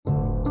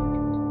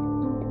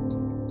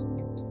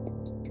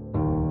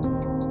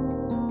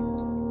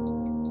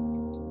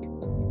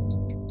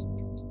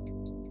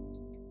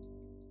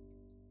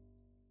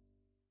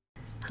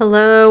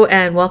Hello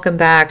and welcome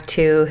back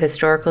to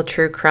Historical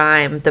True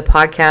Crime, the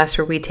podcast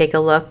where we take a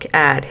look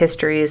at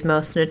history's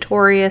most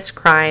notorious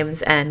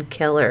crimes and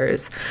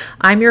killers.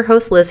 I'm your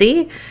host,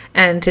 Lizzie,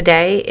 and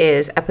today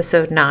is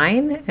episode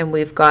 9, and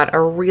we've got a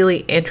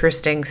really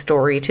interesting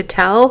story to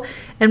tell,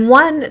 and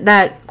one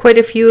that quite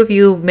a few of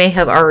you may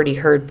have already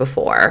heard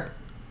before.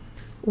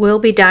 We'll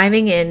be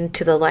diving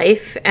into the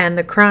life and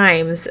the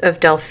crimes of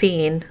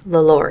Delphine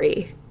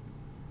LaLaurie.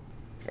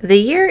 The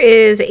year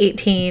is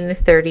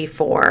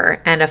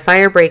 1834, and a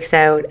fire breaks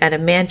out at a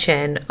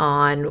mansion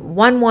on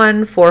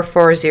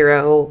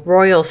 11440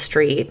 Royal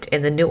Street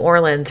in the New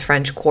Orleans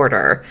French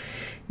Quarter.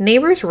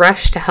 Neighbors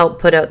rush to help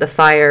put out the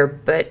fire,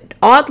 but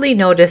oddly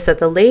notice that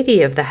the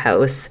lady of the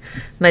house,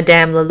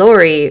 Madame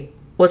LaLaurie,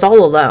 was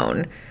all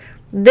alone.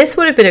 This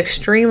would have been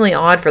extremely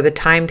odd for the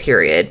time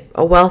period,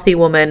 a wealthy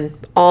woman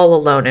all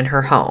alone in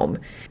her home.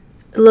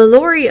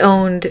 LaLaurie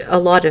owned a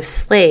lot of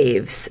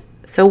slaves,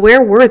 so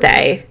where were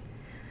they?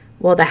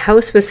 Well, the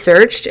house was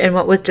searched, and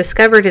what was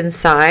discovered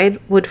inside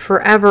would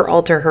forever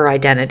alter her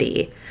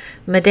identity.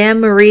 Madame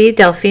Marie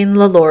Delphine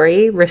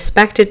LaLaurie,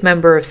 respected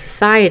member of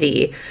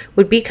society,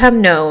 would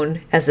become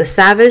known as the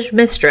savage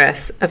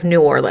mistress of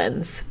New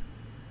Orleans.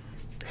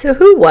 So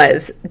who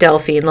was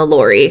Delphine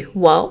LaLaurie?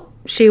 Well,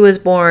 she was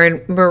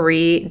born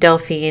Marie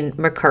Delphine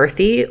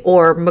McCarthy,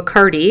 or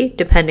McCarty,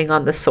 depending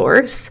on the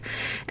source,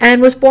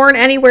 and was born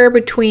anywhere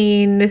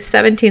between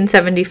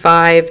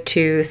 1775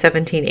 to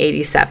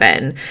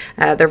 1787.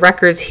 The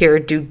records here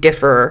do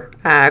differ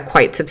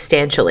quite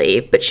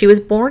substantially, but she was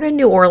born in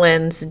New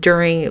Orleans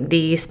during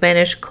the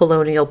Spanish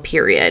colonial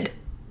period.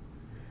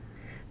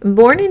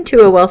 Born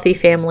into a wealthy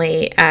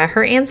family,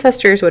 her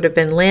ancestors would have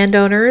been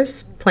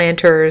landowners,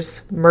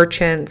 planters,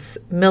 merchants,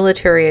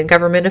 military and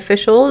government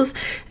officials,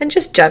 and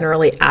just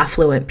generally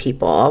affluent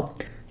people.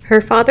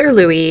 Her father,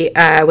 Louis,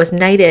 was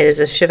knighted as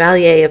a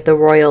Chevalier of the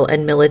Royal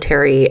and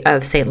Military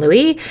of St.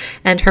 Louis,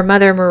 and her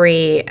mother,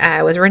 Marie,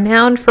 was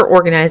renowned for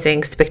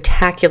organizing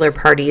spectacular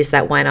parties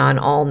that went on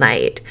all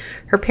night.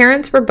 Her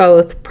parents were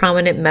both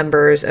prominent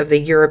members of the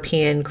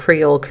European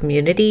Creole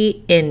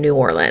community in New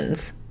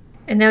Orleans.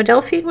 And now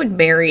Delphine would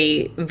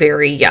marry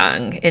very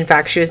young. In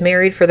fact, she was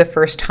married for the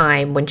first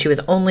time when she was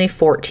only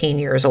 14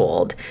 years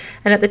old.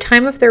 And at the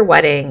time of their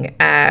wedding,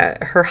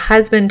 her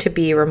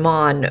husband-to-be,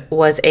 Ramon,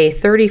 was a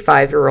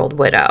 35-year-old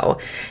widow.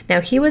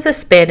 Now, he was a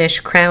Spanish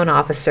crown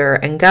officer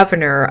and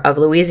governor of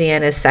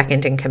Louisiana's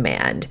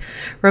second-in-command.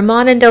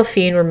 Ramon and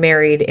Delphine were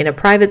married in a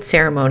private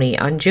ceremony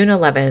on June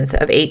 11th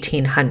of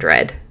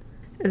 1800.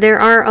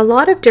 There are a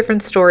lot of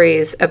different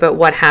stories about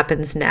what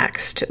happens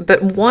next,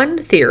 but one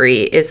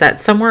theory is that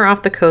somewhere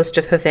off the coast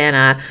of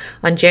Havana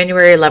on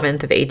January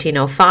 11th of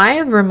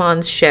 1805,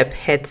 Ramon's ship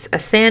hits a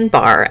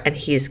sandbar and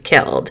he's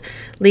killed,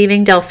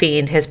 leaving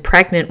Delphine, his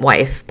pregnant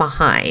wife,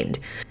 behind.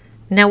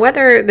 Now,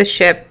 whether the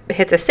ship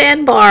hits a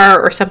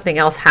sandbar or something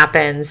else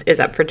happens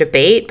is up for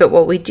debate, but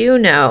what we do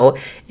know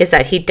is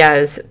that he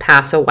does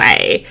pass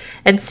away.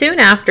 And soon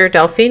after,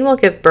 Delphine will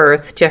give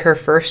birth to her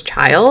first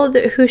child,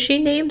 who she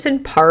names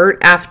in part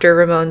after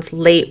Ramon's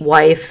late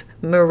wife,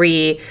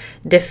 Marie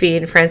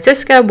Delphine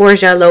Francisca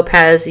Borgia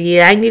Lopez y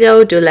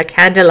Águido de la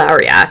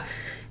Candelaria.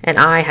 And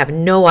I have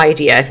no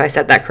idea if I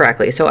said that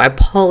correctly, so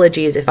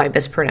apologies if I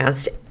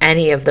mispronounced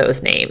any of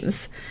those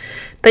names.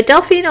 But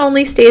Delphine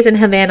only stays in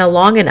Havana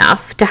long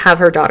enough to have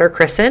her daughter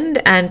christened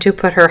and to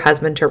put her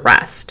husband to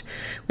rest.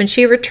 When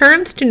she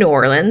returns to New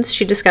Orleans,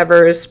 she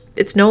discovers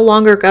it's no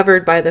longer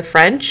governed by the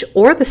French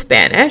or the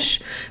Spanish,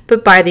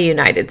 but by the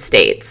United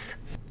States.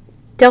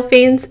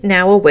 Delphine's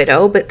now a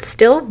widow, but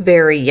still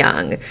very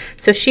young,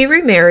 so she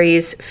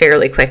remarries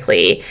fairly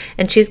quickly,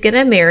 and she's going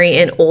to marry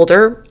an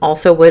older,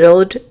 also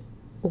widowed,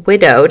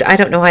 I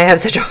don't know why I have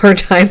such a hard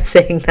time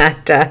saying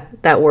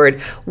that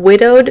word,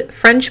 widowed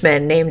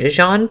Frenchman named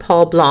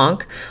Jean-Paul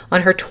Blanc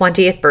on her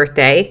 20th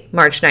birthday,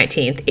 March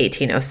 19th,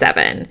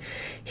 1807.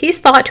 He's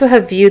thought to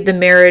have viewed the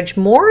marriage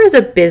more as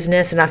a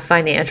business and a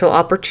financial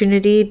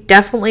opportunity,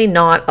 definitely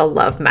not a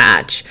love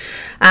match.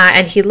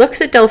 And he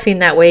looks at Delphine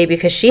that way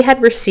because she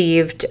had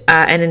received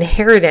an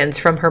inheritance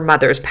from her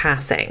mother's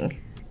passing.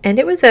 And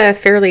it was a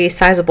fairly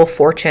sizable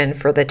fortune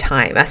for the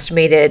time,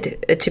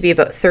 estimated to be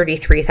about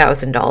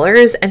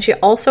 $33,000. And she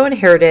also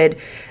inherited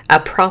a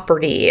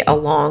property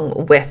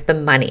along with the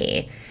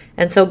money.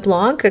 And so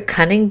Blanc, a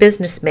cunning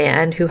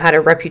businessman who had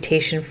a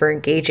reputation for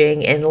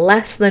engaging in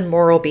less than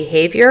moral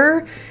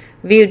behavior,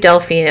 viewed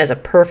Delphine as a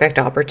perfect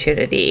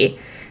opportunity.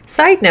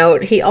 Side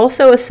note, he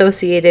also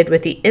associated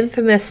with the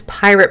infamous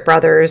pirate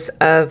brothers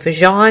of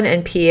Jean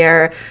and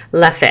Pierre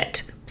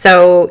Lafitte.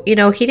 So,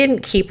 he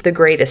didn't keep the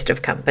greatest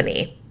of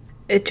company.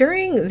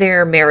 During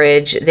their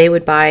marriage, they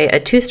would buy a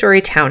 2-story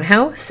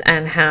townhouse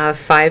and have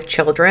 5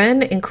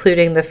 children,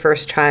 including the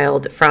first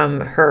child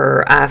from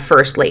her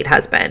first late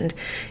husband.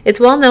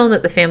 It's well known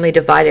that the family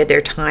divided their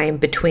time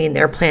between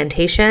their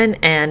plantation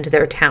and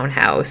their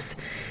townhouse.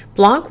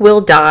 Blanc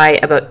will die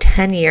about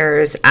 10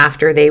 years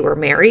after they were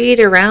married,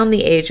 around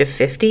the age of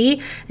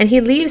 50, and he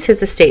leaves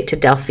his estate to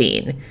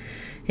Delphine.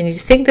 And you'd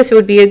think this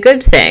would be a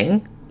good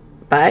thing,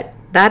 but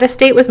that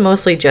estate was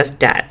mostly just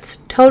debts,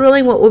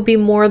 totaling what would be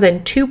more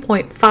than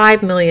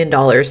 $2.5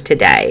 million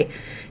today.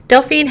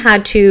 Delphine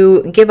had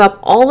to give up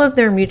all of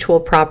their mutual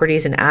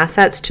properties and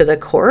assets to the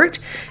court,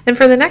 and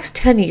for the next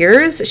 10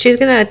 years, she's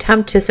going to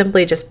attempt to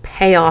simply just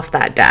pay off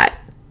that debt.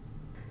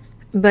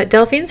 But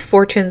Delphine's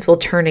fortunes will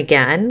turn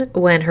again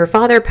when her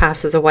father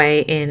passes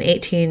away in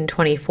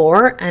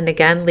 1824 and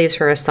again leaves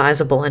her a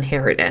sizable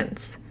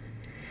inheritance.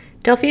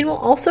 Delphine will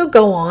also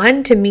go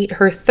on to meet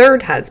her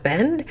third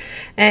husband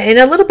in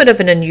a little bit of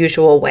an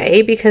unusual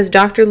way because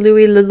Dr.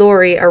 Louis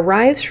LaLaurie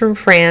arrives from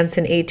France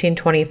in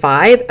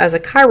 1825 as a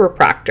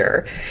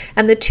chiropractor,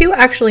 and the two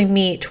actually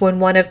meet when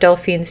one of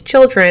Delphine's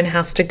children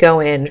has to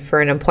go in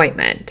for an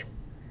appointment.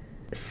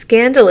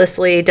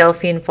 Scandalously,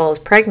 Delphine falls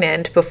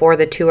pregnant before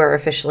the two are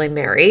officially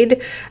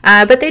married,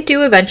 but they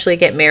do eventually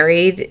get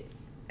married,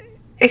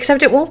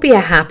 except it won't be a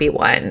happy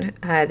one.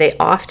 They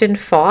often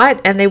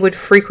fought and they would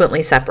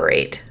frequently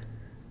separate.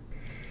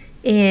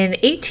 In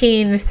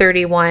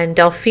 1831,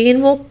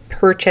 Delphine will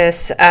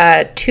purchase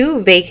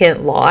 2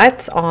 vacant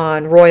lots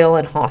on Royal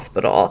and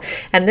Hospital,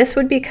 and this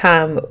would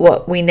become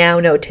what we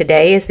now know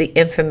today as the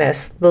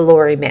infamous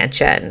LaLaurie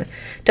Mansion.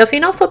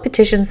 Delphine also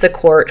petitions the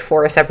court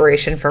for a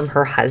separation from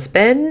her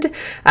husband,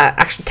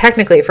 actually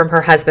technically from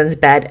her husband's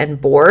bed and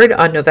board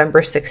on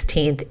November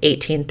 16th,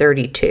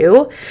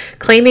 1832,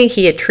 claiming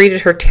he had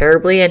treated her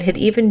terribly and had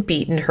even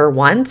beaten her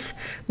once,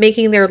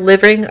 making their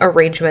living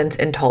arrangements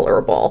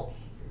intolerable.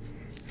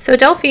 So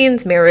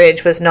Delphine's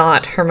marriage was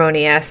not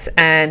harmonious,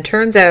 and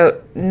turns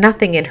out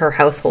nothing in her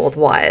household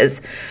was.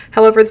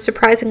 However,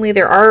 surprisingly,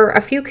 there are a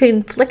few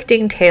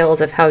conflicting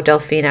tales of how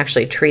Delphine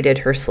actually treated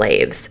her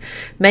slaves.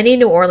 Many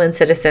New Orleans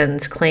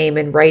citizens claim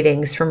in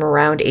writings from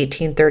around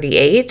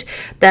 1838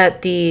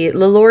 that the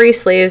LaLaurie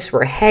slaves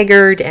were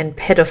haggard and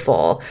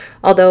pitiful,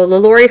 although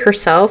LaLaurie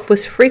herself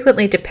was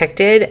frequently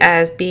depicted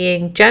as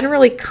being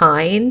generally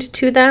kind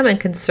to them and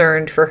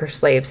concerned for her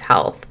slaves'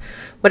 health.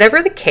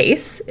 Whatever the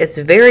case, it's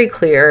very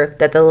clear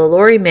that the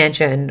LaLaurie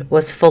mansion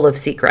was full of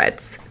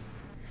secrets.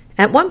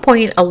 At one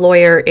point, a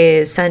lawyer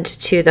is sent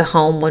to the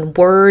home when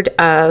word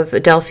of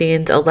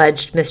Delphine's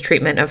alleged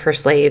mistreatment of her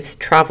slaves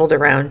traveled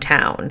around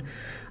town.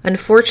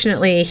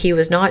 Unfortunately, he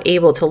was not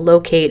able to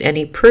locate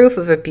any proof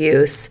of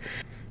abuse.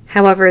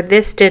 However,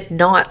 this did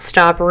not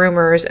stop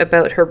rumors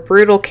about her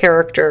brutal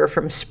character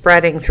from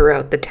spreading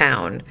throughout the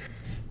town.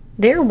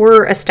 There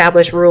were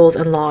established rules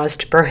and laws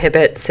to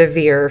prohibit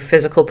severe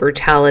physical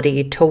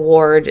brutality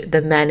toward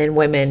the men and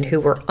women who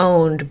were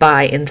owned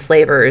by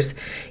enslavers,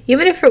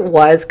 even if it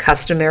was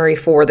customary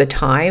for the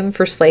time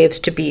for slaves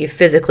to be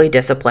physically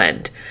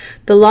disciplined.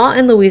 The law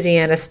in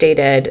Louisiana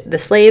stated, "The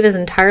slave is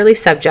entirely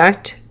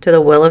subject to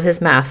the will of his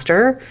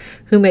master,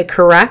 who may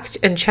correct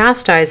and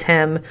chastise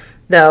him,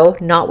 though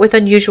not with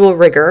unusual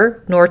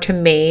rigor, nor to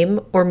maim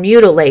or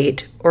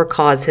mutilate or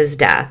cause his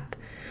death."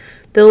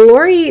 The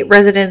LaLaurie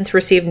residents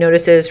received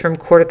notices from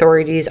court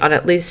authorities on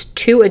at least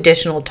 2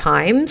 additional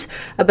times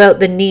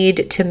about the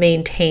need to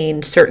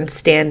maintain certain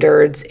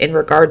standards in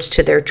regards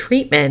to their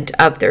treatment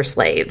of their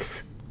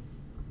slaves.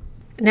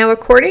 Now,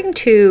 according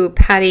to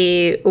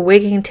Patty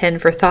Wigington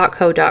for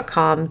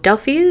ThoughtCo.com,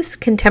 Delphi's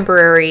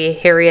contemporary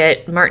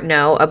Harriet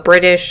Martineau, a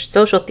British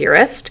social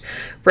theorist,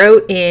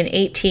 wrote in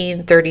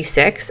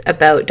 1836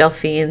 about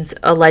Delphine's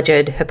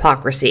alleged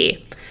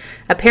hypocrisy.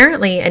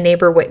 Apparently, a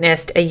neighbor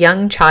witnessed a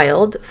young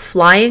child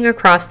flying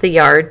across the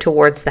yard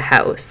towards the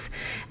house,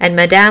 and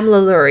Madame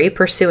LaLaurie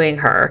pursuing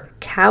her,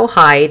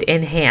 cowhide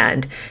in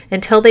hand,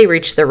 until they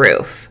reached the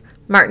roof.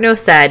 Martineau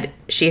said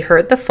she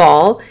heard the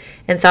fall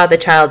and saw the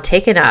child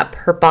taken up,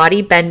 her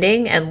body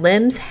bending and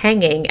limbs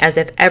hanging as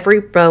if every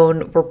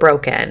bone were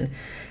broken.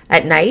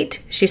 At night,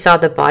 she saw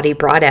the body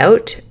brought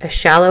out, a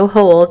shallow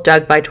hole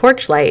dug by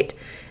torchlight,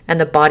 and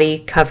the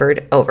body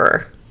covered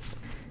over.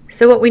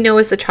 So what we know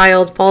is the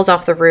child falls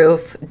off the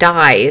roof,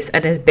 dies,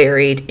 and is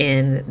buried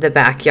in the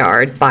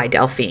backyard by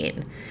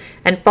Delphine.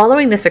 And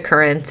following this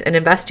occurrence, an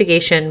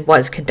investigation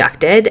was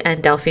conducted,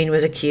 and Delphine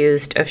was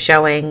accused of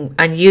showing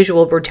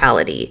unusual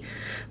brutality.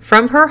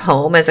 From her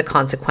home, as a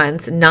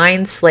consequence,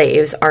 9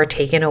 slaves are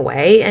taken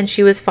away, and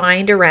she was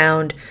fined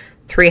around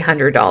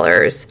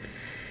 $300.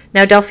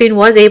 Now, Delphine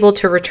was able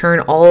to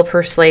return all of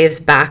her slaves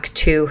back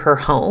to her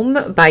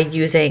home by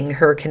using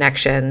her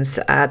connections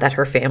that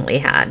her family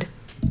had.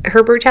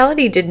 Her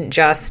brutality didn't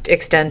just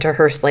extend to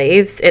her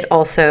slaves, it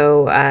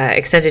also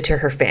extended to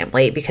her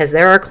family, because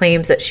there are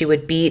claims that she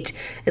would beat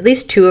at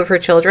least 2 of her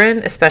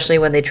children, especially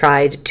when they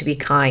tried to be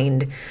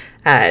kind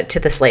to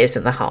the slaves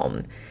in the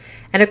home.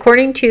 And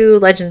according to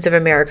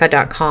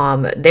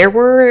legendsofamerica.com, there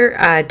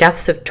were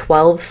deaths of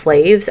 12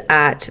 slaves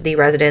at the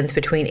residence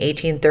between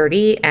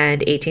 1830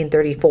 and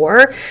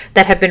 1834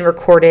 that have been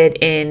recorded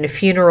in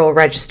funeral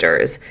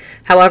registers.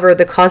 However,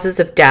 the causes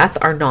of death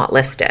are not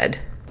listed.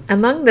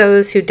 Among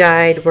those who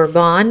died were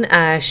Bonne,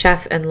 a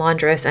chef and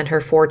laundress, and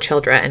her 4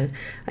 children.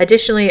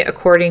 Additionally,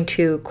 according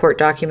to court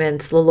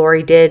documents,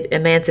 LaLaurie did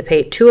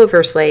emancipate 2 of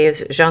her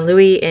slaves,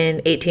 Jean-Louis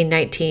in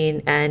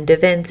 1819 and de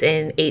Vince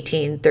in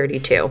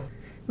 1832.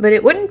 But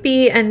it wouldn't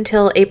be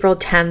until April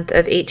 10th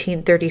of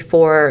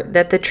 1834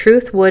 that the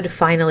truth would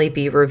finally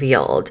be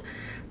revealed.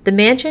 The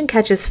mansion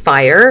catches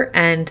fire,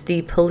 and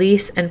the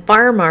police and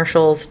fire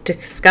marshals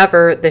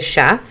discover the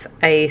chef,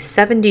 a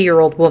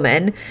 70-year-old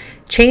woman,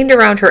 chained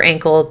around her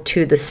ankle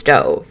to the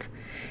stove.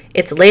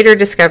 It's later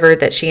discovered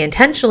that she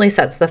intentionally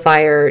sets the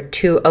fire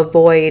to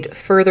avoid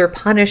further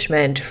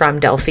punishment from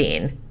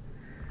Delphine.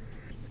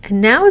 And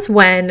now is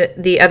when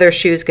the other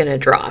shoe's going to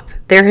drop.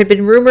 There had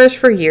been rumors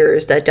for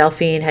years that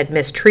Delphine had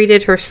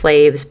mistreated her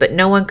slaves, but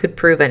no one could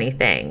prove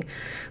anything.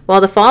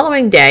 Well, the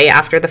following day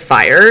after the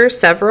fire,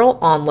 several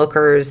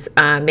onlookers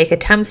make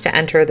attempts to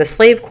enter the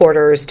slave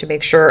quarters to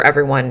make sure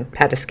everyone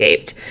had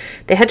escaped.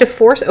 They had to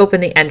force open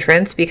the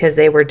entrance because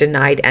they were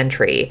denied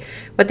entry.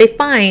 What they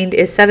find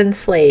is 7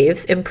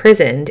 slaves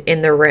imprisoned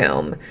in the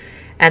room.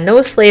 And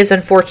those slaves,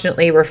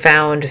 unfortunately, were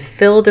found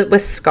filled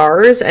with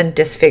scars and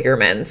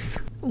disfigurements.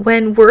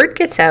 When word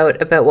gets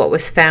out about what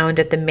was found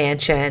at the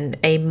mansion,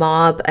 a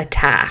mob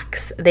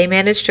attacks. They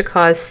managed to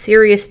cause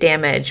serious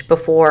damage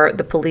before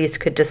the police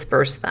could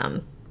disperse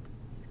them.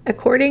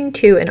 According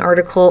to an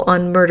article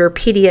on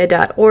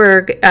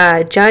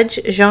murderpedia.org, Judge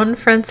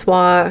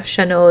Jean-Francois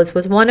Chanoz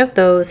was one of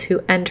those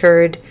who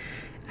entered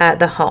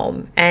the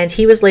home, and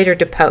he was later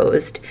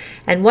deposed.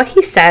 And what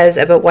he says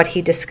about what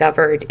he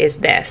discovered is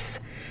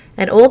this: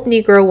 an old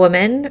Negro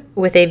woman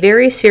with a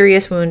very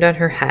serious wound on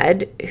her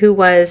head who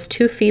was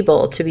too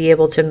feeble to be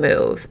able to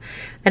move,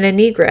 and a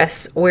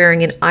negress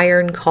wearing an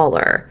iron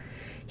collar.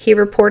 He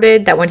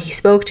reported that when he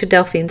spoke to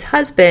Delphine's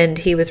husband,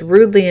 he was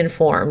rudely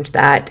informed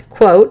that,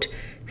 quote,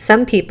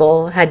 some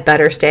people had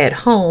better stay at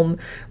home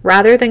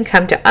rather than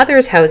come to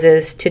others'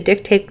 houses to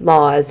dictate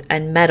laws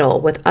and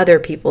meddle with other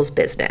people's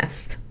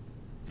business.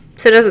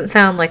 So it doesn't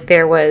sound like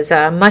there was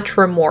much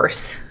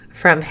remorse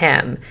from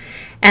him.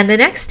 And the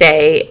next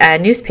day, a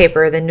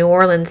newspaper, the New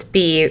Orleans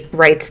Bee,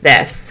 writes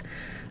this: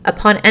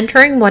 upon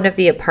entering one of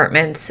the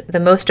apartments, the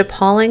most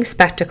appalling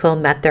spectacle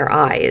met their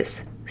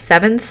eyes.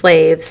 7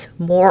 slaves,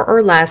 more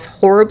or less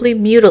horribly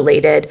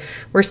mutilated,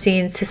 were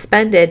seen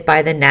suspended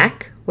by the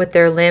neck, with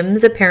their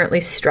limbs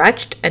apparently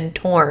stretched and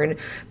torn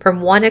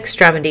from one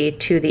extremity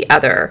to the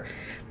other.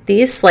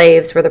 These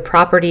slaves were the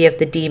property of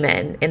the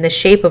demon, in the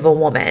shape of a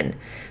woman.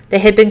 They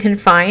had been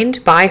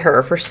confined by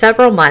her for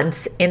several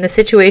months in the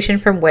situation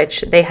from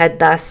which they had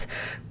thus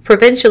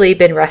provincially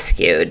been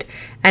rescued,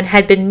 and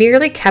had been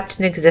merely kept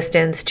in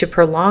existence to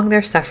prolong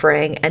their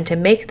suffering and to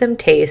make them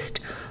taste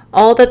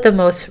all that the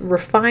most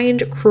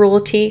refined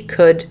cruelty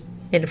could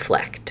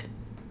inflict.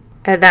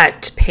 And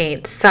that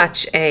paints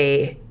such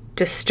a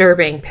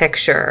disturbing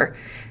picture.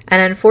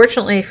 And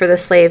unfortunately for the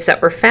slaves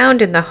that were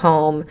found in the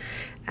home,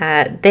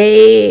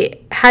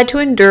 they had to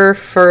endure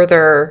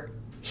further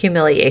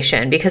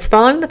humiliation, because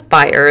following the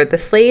fire, the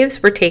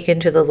slaves were taken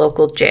to the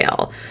local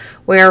jail,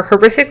 where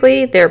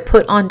horrifically they're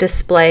put on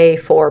display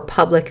for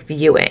public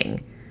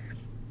viewing.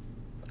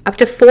 Up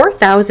to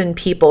 4,000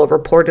 people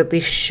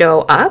reportedly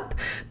show up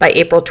by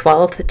April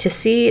 12th to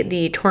see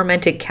the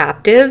tormented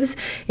captives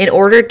in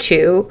order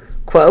to,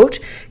 quote,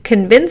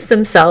 convince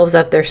themselves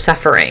of their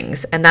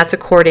sufferings. And that's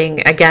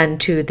according, again,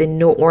 to the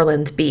New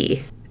Orleans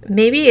Bee.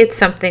 Maybe it's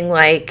something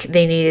like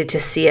they needed to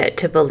see it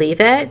to believe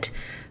it.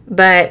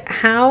 But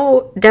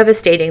how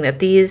devastating that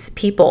these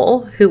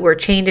people who were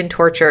chained and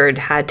tortured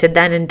had to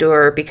then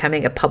endure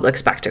becoming a public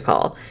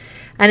spectacle.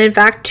 And in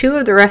fact, 2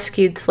 of the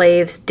rescued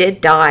slaves did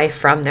die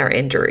from their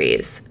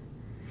injuries.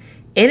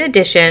 In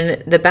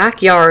addition, the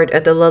backyard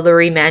of the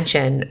LaLaurie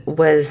mansion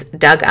was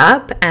dug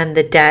up and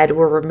the dead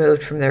were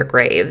removed from their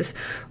graves.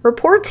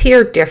 Reports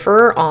here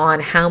differ on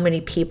how many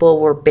people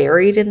were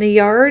buried in the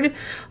yard,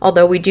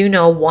 although we do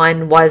know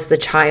one was the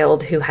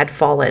child who had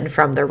fallen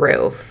from the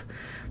roof.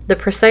 The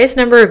precise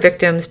number of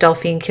victims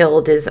Delphine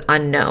killed is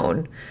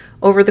unknown.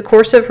 Over the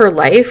course of her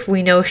life,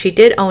 we know she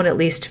did own at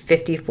least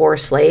 54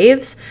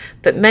 slaves,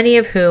 but many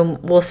of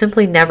whom we'll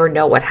simply never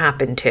know what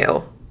happened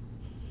to.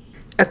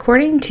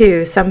 According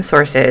to some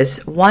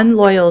sources, one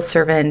loyal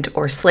servant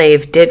or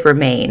slave did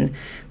remain,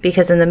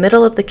 because in the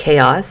middle of the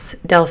chaos,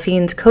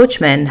 Delphine's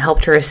coachman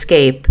helped her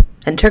escape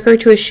and took her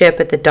to a ship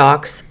at the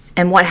docks,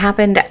 and what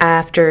happened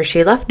after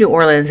she left New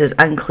Orleans is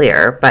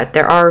unclear, but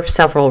there are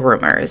several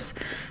rumors.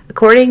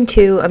 According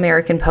to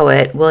American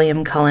poet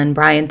William Cullen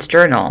Bryant's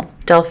journal,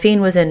 Delphine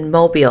was in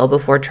Mobile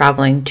before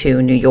traveling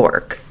to New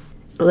York.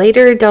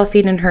 Later,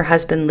 Delphine and her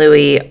husband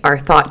Louis are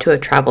thought to have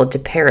traveled to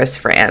Paris,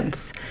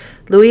 France.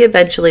 Louis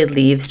eventually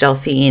leaves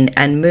Delphine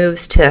and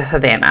moves to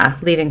Havana,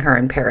 leaving her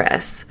in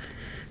Paris.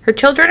 Her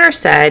children are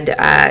said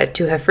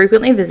to have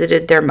frequently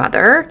visited their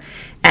mother,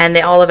 and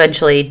they all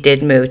eventually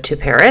did move to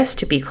Paris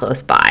to be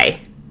close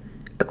by.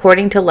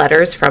 According to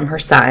letters from her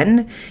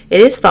son,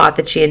 it is thought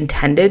that she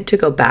intended to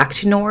go back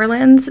to New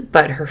Orleans,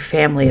 but her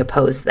family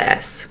opposed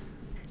this.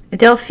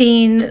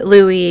 Delphine,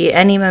 Louis,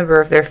 any member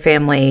of their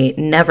family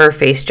never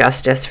faced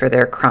justice for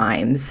their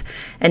crimes,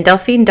 and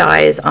Delphine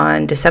dies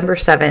on December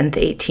 7th,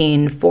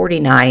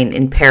 1849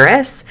 in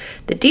Paris.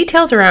 The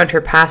details around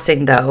her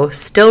passing, though,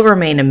 still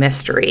remain a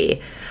mystery.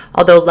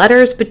 although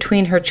letters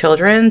between her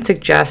children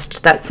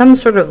suggest that some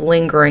sort of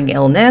lingering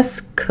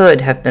illness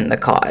could have been the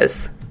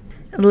cause.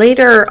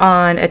 Later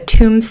on, a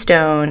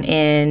tombstone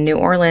in New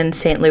Orleans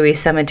St. Louis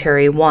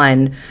Cemetery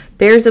 1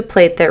 bears a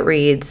plate that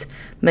reads,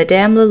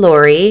 Madame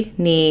LaLaurie,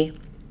 née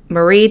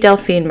Marie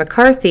Delphine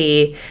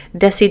McCarthy,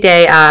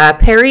 décédée à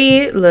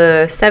Paris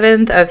le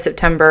 7th of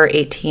September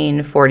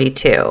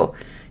 1842.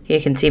 You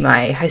can see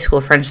my high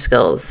school French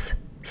skills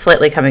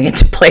slightly coming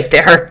into play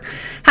there.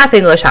 Half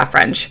English, half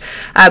French.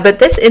 But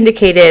this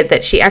indicated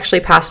that she actually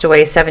passed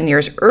away 7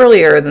 years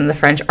earlier than the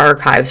French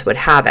archives would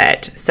have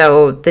it.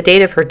 So the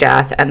date of her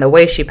death and the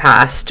way she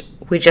passed,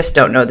 we just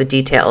don't know the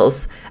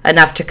details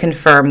enough to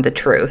confirm the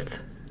truth.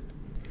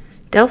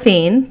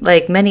 Delphine,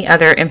 like many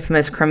other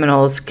infamous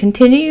criminals,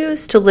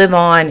 continues to live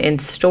on in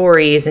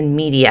stories and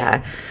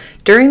media.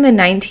 During the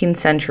 19th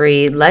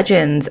century,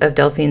 legends of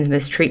Delphine's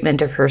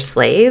mistreatment of her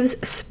slaves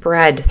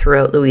spread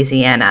throughout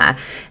Louisiana,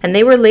 and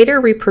they were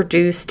later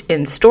reproduced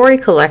in story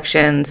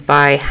collections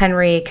by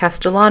Henry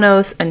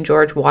Castellanos and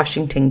George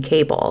Washington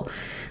Cable.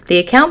 The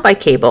account by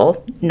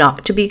Cable,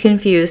 not to be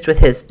confused with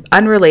his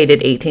unrelated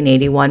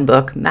 1881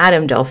 book,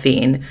 Madame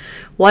Delphine,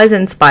 was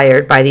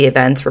inspired by the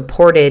events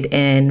reported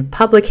in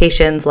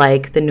publications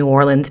like the New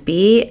Orleans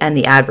Bee and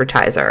the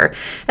Advertiser,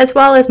 as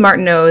well as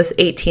Martineau's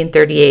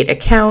 1838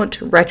 account,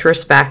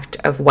 Retrospect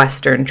of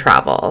Western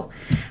Travel.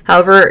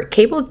 However,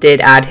 Cable did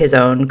add his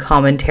own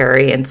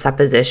commentary and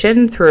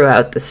supposition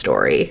throughout the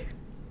story.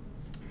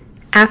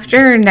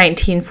 After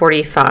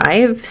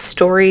 1945,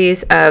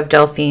 stories of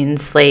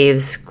Delphine's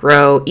slaves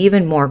grow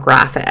even more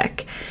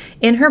graphic.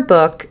 In her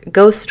book,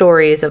 Ghost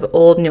Stories of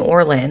Old New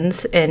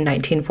Orleans in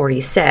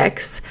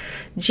 1946,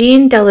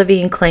 Jean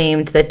Delavigne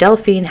claimed that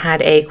Delphine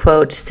had a,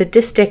 quote,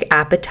 sadistic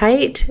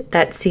appetite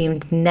that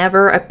seemed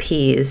never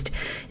appeased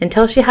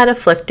until she had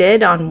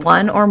inflicted on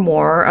one or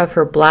more of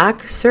her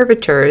black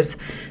servitors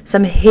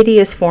some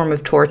hideous form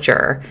of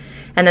torture,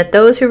 and that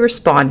those who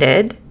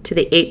responded to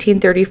the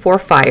 1834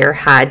 fire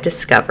had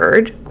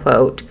discovered,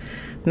 quote,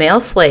 male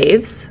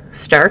slaves,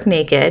 stark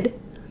naked,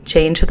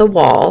 chained to the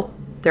wall,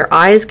 their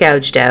eyes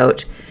gouged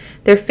out,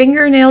 their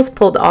fingernails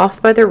pulled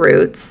off by the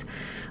roots.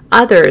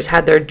 Others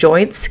had their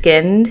joints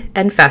skinned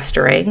and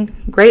festering,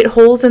 great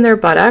holes in their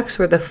buttocks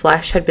where the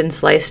flesh had been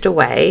sliced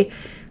away,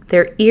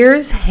 their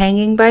ears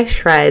hanging by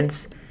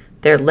shreds,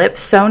 their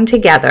lips sewn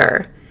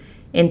together.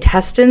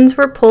 Intestines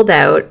were pulled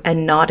out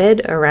and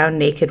knotted around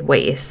naked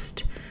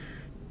waist.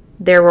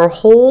 There were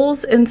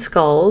holes in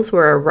skulls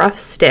where a rough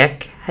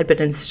stick had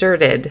been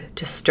inserted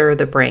to stir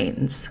the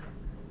brains.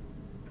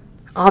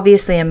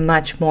 Obviously a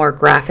much more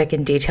graphic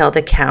and detailed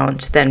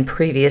account than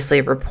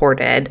previously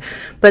reported,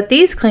 but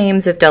these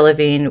claims of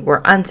Delavigne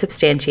were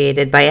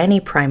unsubstantiated by any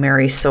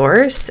primary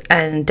source,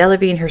 and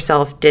Delavigne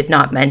herself did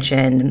not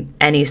mention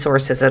any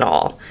sources at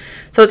all.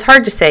 So it's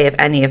hard to say if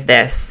any of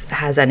this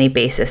has any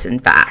basis in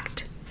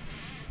fact.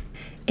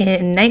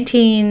 In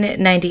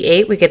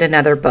 1998, we get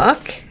another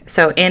book.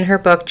 So in her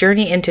book,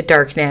 Journey into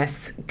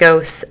Darkness,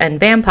 Ghosts and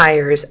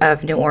Vampires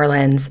of New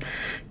Orleans,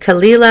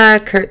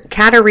 Kalila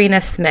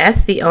Katarina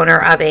Smith, the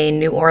owner of a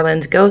New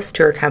Orleans ghost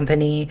tour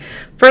company,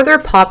 further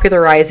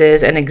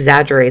popularizes and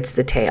exaggerates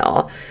the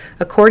tale.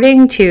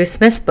 According to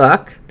Smith's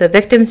book, the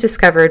victims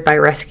discovered by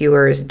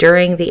rescuers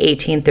during the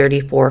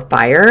 1834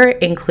 fire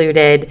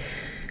included,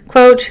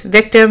 quote,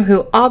 victim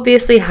who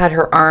obviously had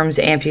her arms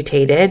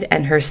amputated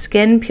and her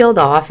skin peeled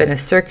off in a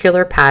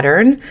circular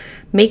pattern,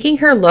 making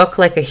her look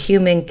like a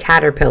human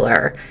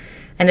caterpillar,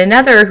 and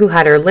another who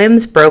had her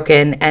limbs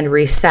broken and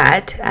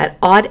reset at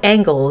odd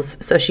angles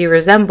so she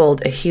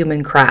resembled a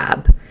human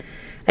crab.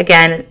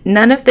 Again,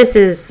 none of this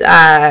is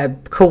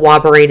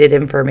corroborated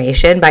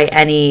information by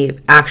any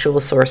actual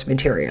source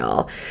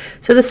material.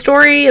 So the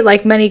story,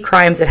 like many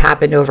crimes that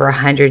happened over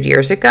 100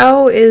 years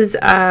ago, is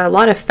a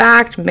lot of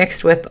fact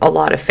mixed with a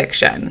lot of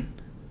fiction.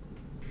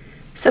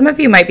 Some of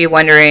you might be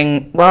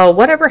wondering, well,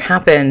 whatever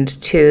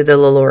happened to the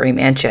LaLaurie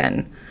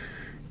mansion?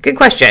 Good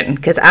question,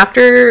 because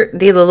after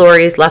the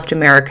LaLauries left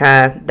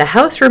America, the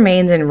house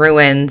remains in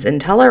ruins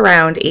until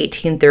around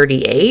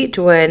 1838,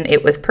 when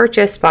it was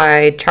purchased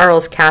by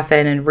Charles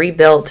Caffin and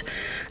rebuilt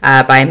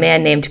by a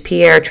man named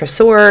Pierre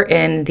Trésor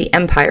in the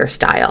Empire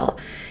style.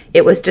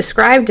 It was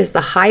described as the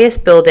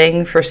highest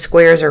building for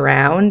squares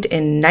around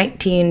in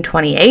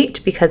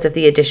 1928 because of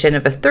the addition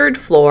of a third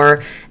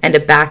floor and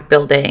a back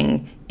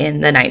building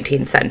in the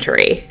 19th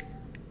century.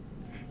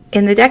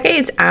 In the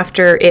decades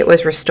after it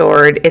was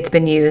restored, it's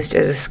been used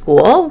as a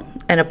school,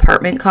 an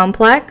apartment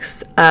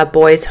complex, a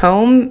boys'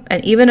 home,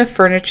 and even a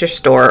furniture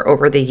store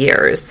over the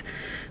years.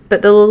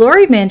 But the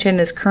LaLaurie Mansion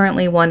is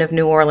currently one of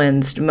New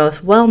Orleans'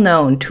 most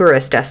well-known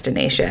tourist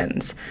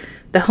destinations.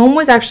 The home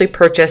was actually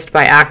purchased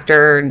by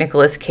actor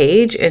Nicolas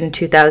Cage in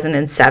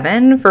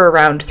 2007 for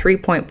around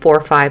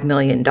 $3.45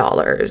 million.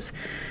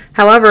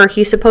 However,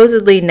 he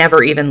supposedly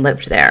never even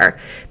lived there,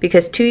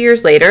 because 2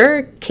 years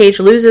later, Cage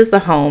loses the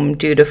home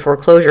due to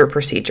foreclosure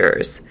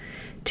procedures.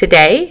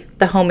 Today,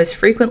 the home is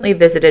frequently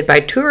visited by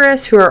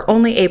tourists who are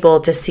only able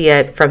to see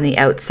it from the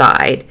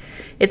outside.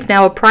 It's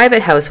now a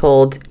private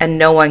household, and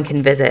no one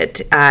can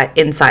visit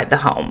inside the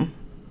home.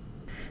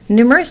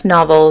 Numerous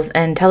novels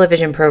and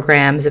television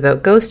programs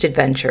about ghost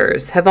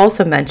adventures have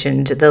also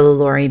mentioned the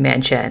LaLaurie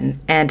mansion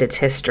and its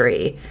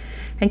history.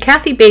 And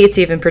Kathy Bates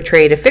even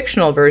portrayed a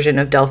fictional version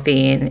of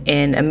Delphine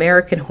in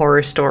American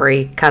Horror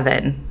Story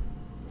Coven.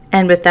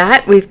 And with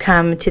that, we've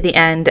come to the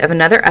end of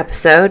another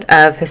episode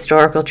of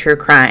Historical True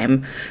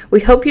Crime.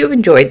 We hope you've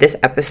enjoyed this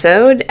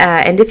episode,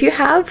 and if you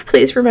have,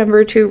 please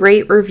remember to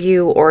rate,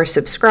 review, or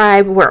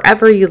subscribe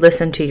wherever you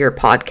listen to your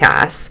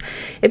podcasts.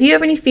 If you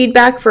have any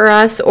feedback for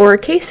us or a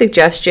case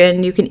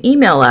suggestion, you can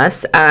email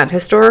us at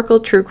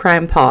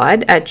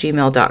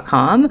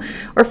historicaltruecrimepod@gmail.com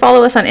or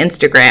follow us on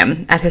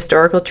Instagram at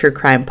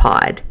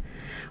historicaltruecrimepod.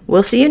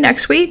 We'll see you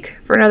next week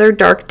for another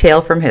dark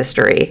tale from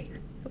history.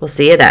 We'll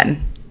see you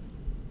then.